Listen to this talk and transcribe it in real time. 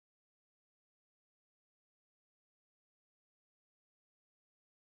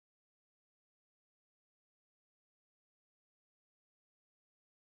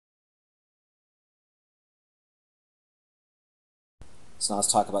So now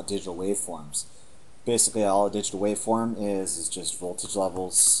let's talk about digital waveforms. Basically, all a digital waveform is just voltage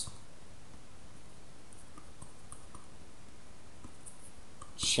levels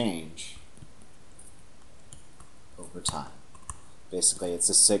change over time. Basically, it's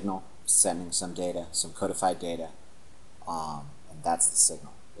a signal sending some data, some codified data, and that's the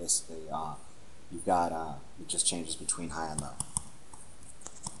signal. Basically, you've got it just changes between high and low.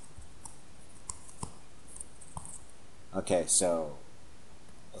 Okay, so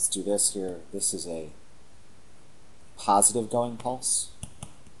let's do this here. This is a positive going pulse.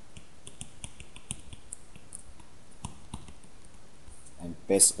 And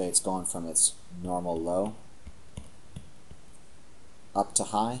basically it's going from its normal low up to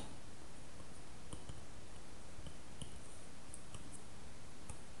high.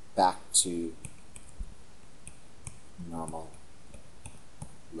 Back to normal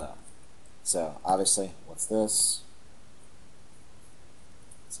low. So obviously, what's this?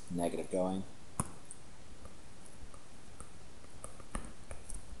 It's negative going.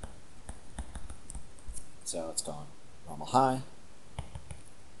 So it's going normal high,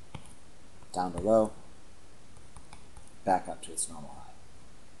 down to low, back up to its normal high.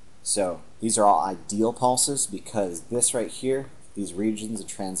 So these are all ideal pulses because this right here, these regions of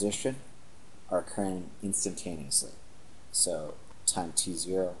transition are occurring instantaneously. So time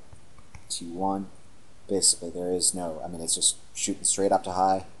t0, t1, basically there is no, it's just shooting straight up to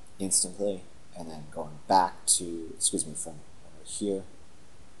high instantly and then going back to, from over here,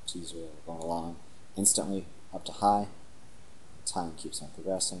 t0 going along instantly up to high, time keeps on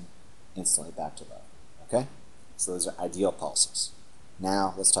progressing, instantly back to low. Okay? So those are ideal pulses.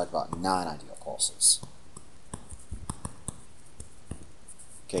 Now let's talk about non-ideal pulses.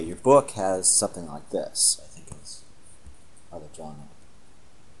 Okay, your book has something like this, I think is how they're drawn up.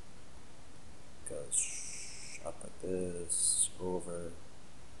 It goes up like this, over,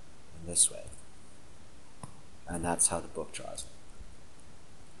 and this way. And that's how the book draws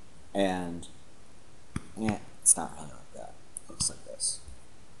it. And it's not really like that. It looks like this.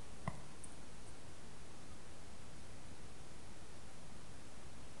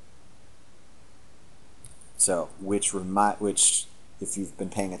 So, which if you've been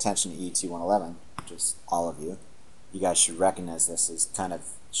paying attention to ET111, just all of you, you guys should recognize this as kind of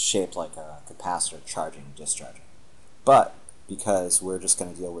shaped like a capacitor charging and discharging. But because we're just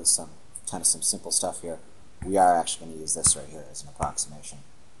going to deal with some simple stuff here, we are actually going to use this right here as an approximation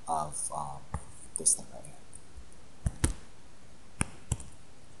of this thing right here.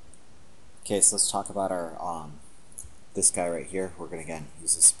 Okay, so let's talk about our this guy right here. We're going to again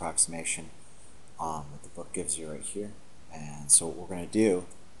use this approximation that the book gives you right here. And so what we're going to do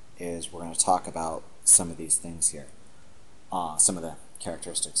is we're going to talk about some of these things here, some of the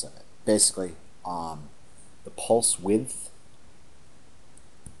characteristics of it. Basically, the pulse width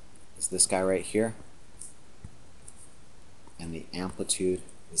is this guy right here, and the amplitude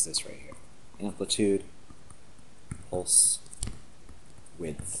is this right here. Amplitude, pulse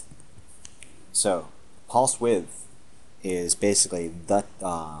width. So pulse width is basically the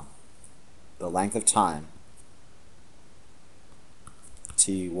length of time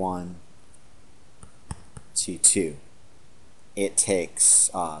t1, t2 it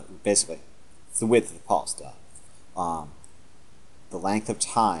takes, basically it's the width of the pulse, the length of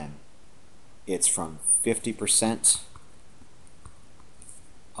time, it's from 50%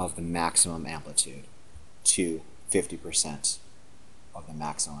 of the maximum amplitude to 50% of the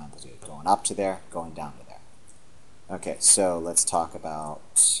maximum amplitude, going up to there, going down to there. Okay, so let's talk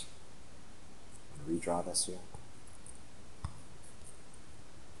about, redraw this here.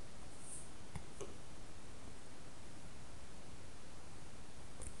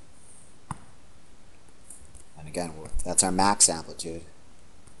 And again, that's our max amplitude.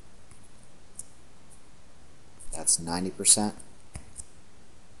 That's 90%.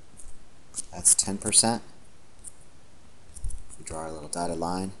 That's 10%. We draw our little dotted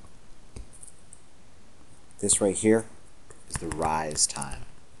line. This right here is the rise time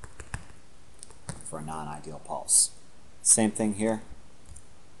for a non-ideal pulse. Same thing here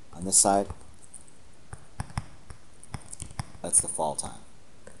on this side. That's the fall time.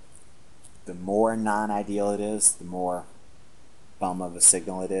 The more non-ideal it is, the more bum of a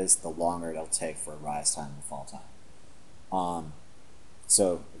signal it is, the longer it'll take for a rise time and fall time.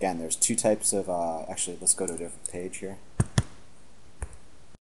 So again, there's two types of, actually let's go to a different page here.